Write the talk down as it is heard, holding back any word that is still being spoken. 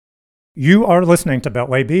You are listening to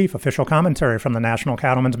Beltway Beef, official commentary from the National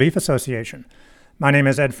Cattlemen's Beef Association. My name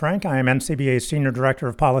is Ed Frank. I am NCBA's Senior Director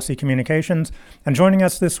of Policy Communications. And joining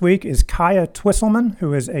us this week is Kaya Twisselman,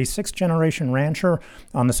 who is a sixth-generation rancher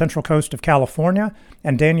on the Central Coast of California,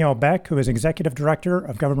 and Danielle Beck, who is Executive Director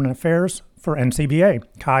of Government Affairs for NCBA.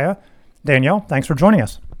 Kaya, Danielle, thanks for joining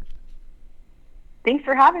us. Thanks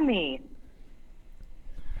for having me.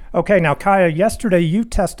 Okay, now, Kaya, yesterday you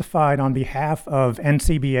testified on behalf of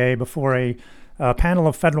NCBA before a panel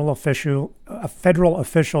of federal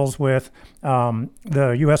officials with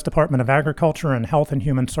the U.S. Department of Agriculture and Health and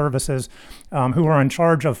Human Services, who are in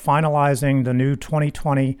charge of finalizing the new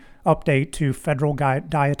 2020 update to federal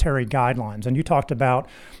dietary guidelines. And you talked about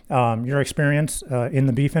your experience in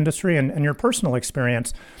the beef industry and your personal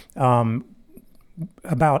experience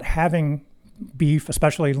about having beef,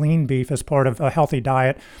 especially lean beef, as part of a healthy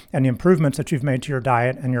diet and the improvements that you've made to your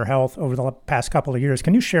diet and your health over the past couple of years.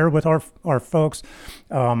 Can you share with our folks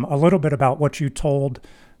a little bit about what you told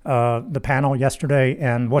the panel yesterday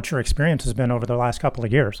and what your experience has been over the last couple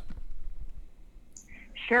of years?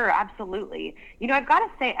 Sure, absolutely. I've got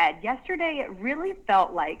to say, Ed, yesterday it really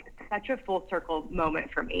felt like such a full circle moment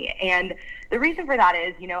for me. And the reason for that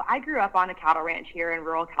is, I grew up on a cattle ranch here in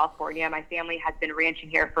rural California. My family has been ranching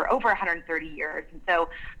here for over 130 years. And so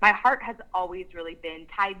my heart has always really been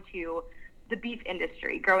tied to the beef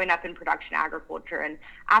industry, growing up in production agriculture. And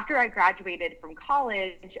after I graduated from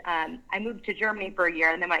college, I moved to Germany for a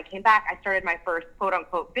year. And then when I came back, I started my first quote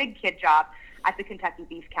unquote big kid job at the Kentucky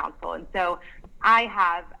Beef Council. And so I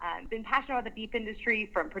have been passionate about the beef industry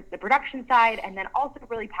from the production side, and then also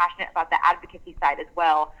really passionate about the advocacy side as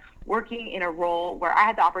well, working in a role where I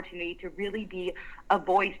had the opportunity to really be a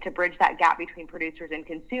voice to bridge that gap between producers and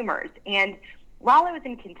consumers. And while I was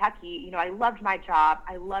in Kentucky, I loved my job.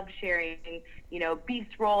 I loved sharing,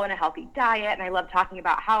 beef's role in a healthy diet, and I loved talking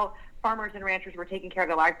about how farmers and ranchers were taking care of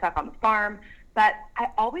their livestock on the farm. But I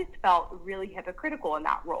always felt really hypocritical in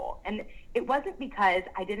that role. And it wasn't because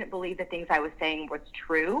I didn't believe the things I was saying was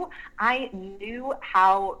true. I knew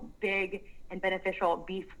how big and beneficial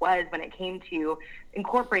beef was when it came to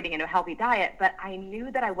incorporating into a healthy diet, but I knew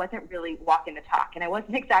that I wasn't really walking the talk, and I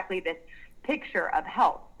wasn't exactly this picture of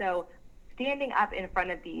health. So standing up in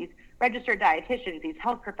front of these registered dietitians, these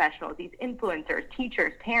health professionals, these influencers,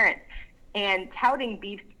 teachers, parents, and touting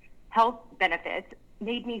beef's health benefits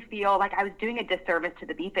made me feel like I was doing a disservice to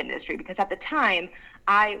the beef industry, because at the time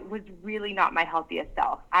I was really not my healthiest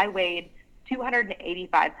self. I weighed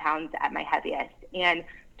 285 pounds at my heaviest. And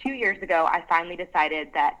 2 years ago, I finally decided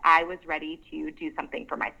that I was ready to do something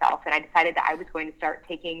for myself. And I decided that I was going to start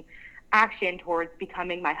taking action towards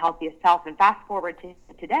becoming my healthiest self. And fast forward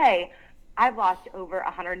to today, I've lost over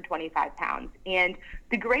 125 pounds. And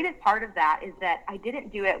the greatest part of that is that I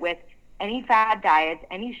didn't do it with any fad diets,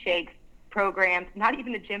 any shakes, programs, not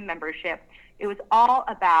even a gym membership. It was all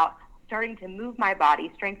about starting to move my body,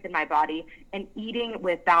 strengthen my body, and eating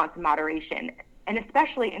with balance and moderation, and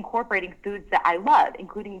especially incorporating foods that I love,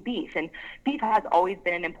 including beef. And beef has always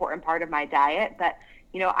been an important part of my diet, but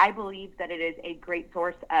I believe that it is a great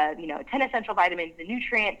source of 10 essential vitamins and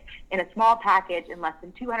nutrients in a small package in less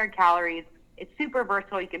than 200 calories. It's super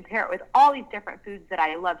versatile. You can pair it with all these different foods that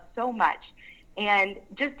I love so much. And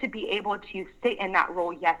just to be able to sit in that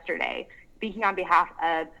role yesterday, speaking on behalf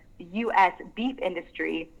of the U.S. beef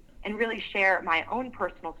industry, and really share my own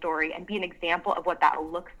personal story and be an example of what that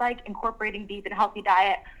looks like, incorporating beef in a healthy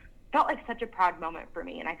diet, felt like such a proud moment for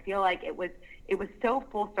me. And I feel like it was so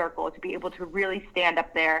full circle to be able to really stand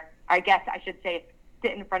up there. I guess I should say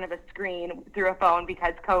sit in front of a screen through a phone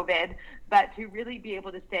because COVID, but to really be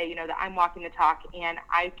able to say, that I'm walking the talk and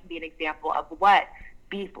I can be an example of what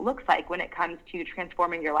beef looks like when it comes to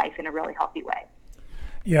transforming your life in a really healthy way.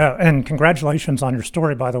 Yeah, and congratulations on your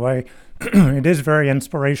story, by the way. It is very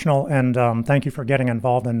inspirational, and thank you for getting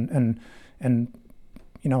involved and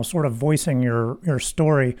sort of voicing your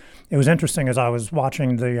story. It was interesting as I was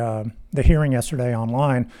watching the hearing yesterday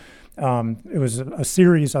online. It was a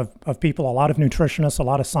series of people, a lot of nutritionists, a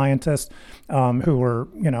lot of scientists who were,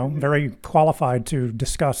 very qualified to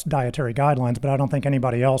discuss dietary guidelines, but I don't think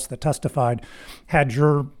anybody else that testified had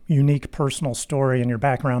your unique personal story and your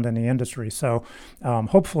background in the industry. So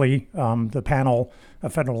hopefully the panel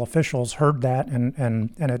of federal officials heard that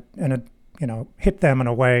and it hit them in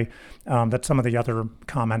a way that some of the other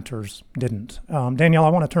commenters didn't. Danielle, I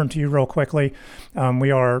want to turn to you real quickly. We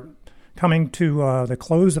are coming to the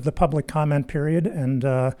close of the public comment period, and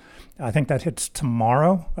I think that hits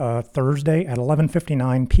tomorrow, Thursday at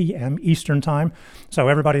 11:59 p.m. Eastern Time. So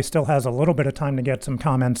everybody still has a little bit of time to get some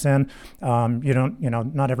comments in.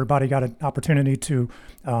 Not everybody got an opportunity to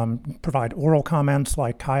provide oral comments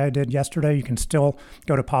like Kaya did yesterday. You can still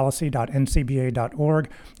go to policy.ncba.org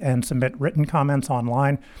and submit written comments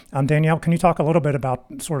online. Danielle, can you talk a little bit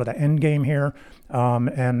about sort of the end game here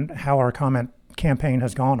and how our comment campaign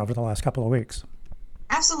has gone over the last couple of weeks?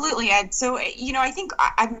 Absolutely, Ed. So, I think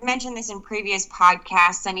I've mentioned this in previous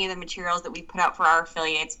podcasts, any of the materials that we put out for our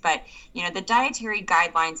affiliates, but, the Dietary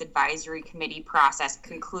Guidelines Advisory Committee process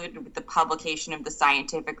concluded with the publication of the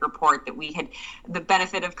scientific report that we had the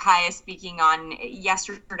benefit of Kaya speaking on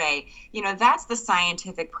yesterday. That's the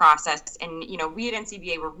scientific process. And, we at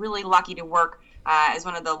NCBA were really lucky to work as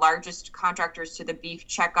one of the largest contractors to the beef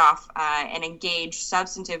checkoff and engage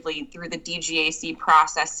substantively through the DGAC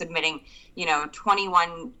process, submitting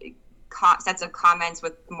 21 sets of comments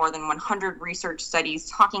with more than 100 research studies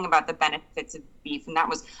talking about the benefits of beef. And that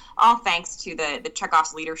was all thanks to the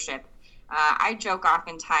checkoff's leadership. I joke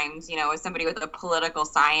oftentimes, as somebody with a political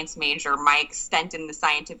science major, my extent in the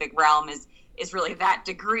scientific realm is really that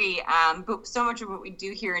degree. But so much of what we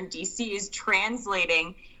do here in DC is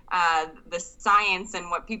translating the science and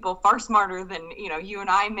what people far smarter than you and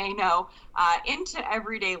I may know into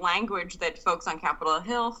everyday language that folks on Capitol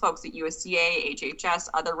Hill, folks at USDA, HHS,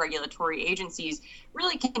 other regulatory agencies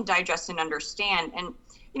really can digest and understand. And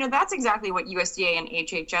that's exactly what USDA and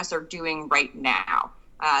HHS are doing right now.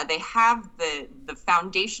 They have the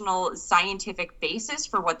foundational scientific basis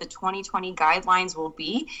for what the 2020 guidelines will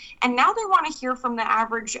be. And now they want to hear from the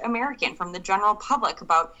average American, from the general public,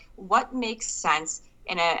 about what makes sense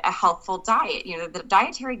in a healthful diet. The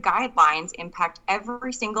dietary guidelines impact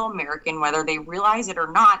every single American, whether they realize it or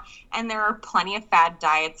not. And there are plenty of fad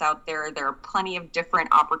diets out there. There are plenty of different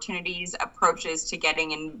opportunities, approaches to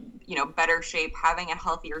getting in, better shape, having a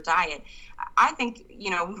healthier diet. I think,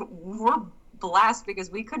 we're blessed because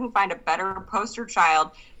we couldn't find a better poster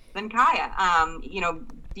child than Kaya.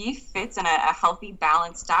 Beef fits in a healthy,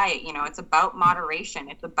 balanced diet. It's about moderation.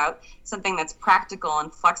 It's about something that's practical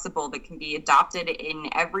and flexible that can be adopted in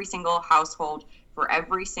every single household for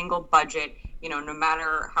every single budget, no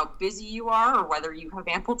matter how busy you are or whether you have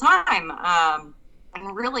ample time.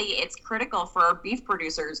 And really, it's critical for our beef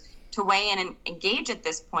producers to weigh in and engage at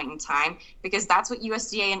this point in time, because that's what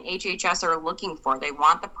USDA and HHS are looking for. They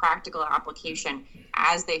want the practical application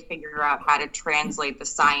as they figure out how to translate the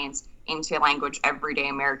science into language everyday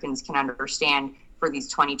Americans can understand for these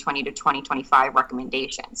 2020 to 2025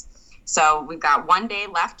 recommendations. So we've got 1 day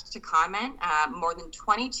left to comment. More than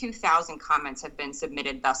 22,000 comments have been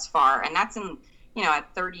submitted thus far, and that's in a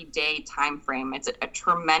 30-day time frame. It's a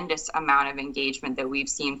tremendous amount of engagement that we've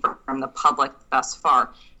seen from the public thus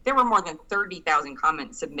far. There were more than 30,000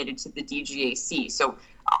 comments submitted to the DGAC. So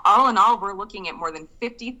all in all, we're looking at more than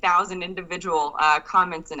 50,000 individual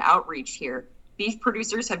comments and outreach here. Beef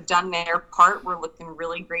producers have done their part. We're looking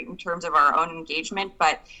really great in terms of our own engagement.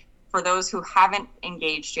 But for those who haven't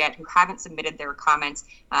engaged yet, who haven't submitted their comments,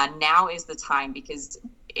 now is the time, because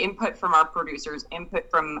input from our producers, input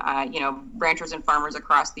from ranchers and farmers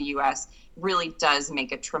across the U.S. really does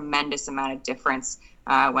make a tremendous amount of difference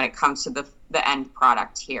when it comes to the end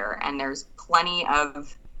product here. And there's plenty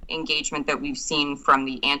of engagement that we've seen from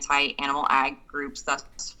the anti-animal ag groups thus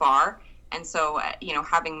far. And so,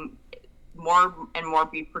 having more and more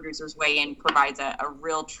beef producers weigh in provides a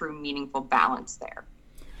real, true, meaningful balance there.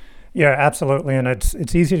 Yeah, absolutely. And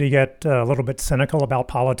it's easy to get a little bit cynical about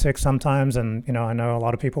politics sometimes. And, I know a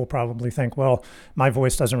lot of people probably think, well, my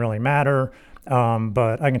voice doesn't really matter.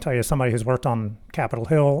 But I can tell you, somebody who's worked on Capitol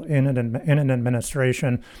Hill in an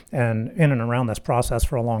administration and in and around this process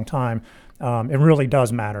for a long time, it really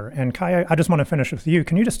does matter. And Kaya, I just want to finish with you.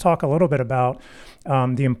 Can you just talk a little bit about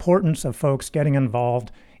the importance of folks getting involved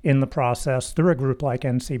in the process through a group like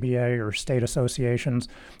NCBA or state associations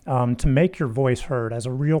to make your voice heard as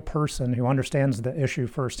a real person who understands the issue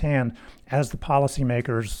firsthand as the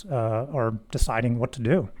policymakers are deciding what to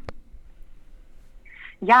do?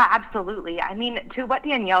 Yeah, absolutely. I mean, to what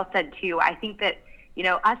Danielle said too, I think that,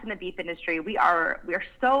 us in the beef industry, we are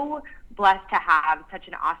so blessed to have such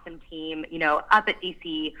an awesome team, up at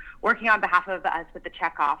DC, working on behalf of us with the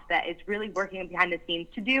checkoff that is really working behind the scenes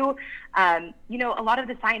to do, a lot of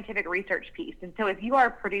the scientific research piece. And so if you are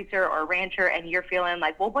a producer or a rancher and you're feeling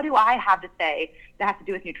like, well, what do I have to say that has to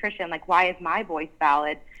do with nutrition? Like, why is my voice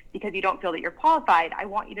valid? Because you don't feel that you're qualified. I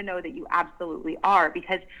want you to know that you absolutely are,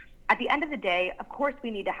 because at the end of the day, of course,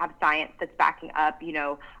 we need to have science that's backing up,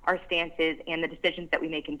 our stances and the decisions that we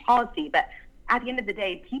make in policy. But at the end of the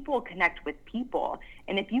day, people connect with people.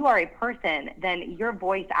 And if you are a person, then your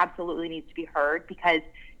voice absolutely needs to be heard, because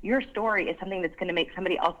your story is something that's going to make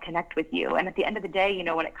somebody else connect with you. And at the end of the day, you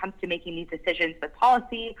know, when it comes to making these decisions with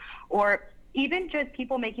policy, or even just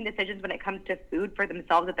people making decisions when it comes to food for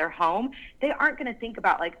themselves at their home, they aren't going to think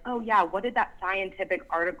about like, oh yeah, what did that scientific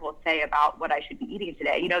article say about what I should be eating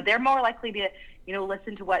today? You know, they're more likely to, you know,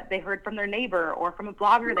 listen to what they heard from their neighbor, or from a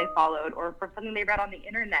blogger they followed, or from something they read on the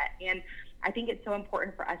internet. And I think it's so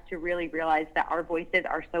important for us to really realize that our voices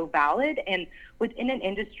are so valid. And within an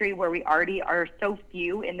industry where we already are so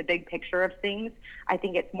few in the big picture of things, I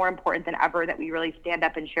think it's more important than ever that we really stand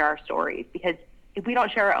up and share our stories. Because if we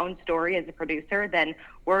don't share our own story as a producer, then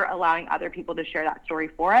we're allowing other people to share that story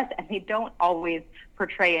for us, and they don't always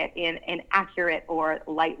portray it in an accurate or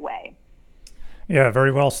light way. Yeah,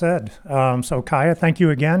 very well said. So Kaya, thank you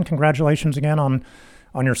again. Congratulations again on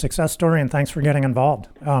your success story, and thanks for getting involved.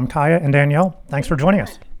 Kaya and Danielle, thanks for joining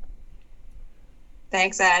us.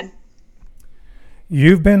 Thanks, Ed.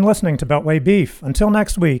 You've been listening to Beltway Beef. Until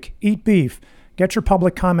next week, eat beef. Get your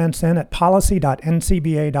public comments in at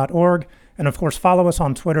policy.ncba.org. And of course, follow us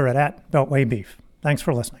on Twitter at @BeltwayBeef. Thanks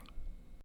for listening.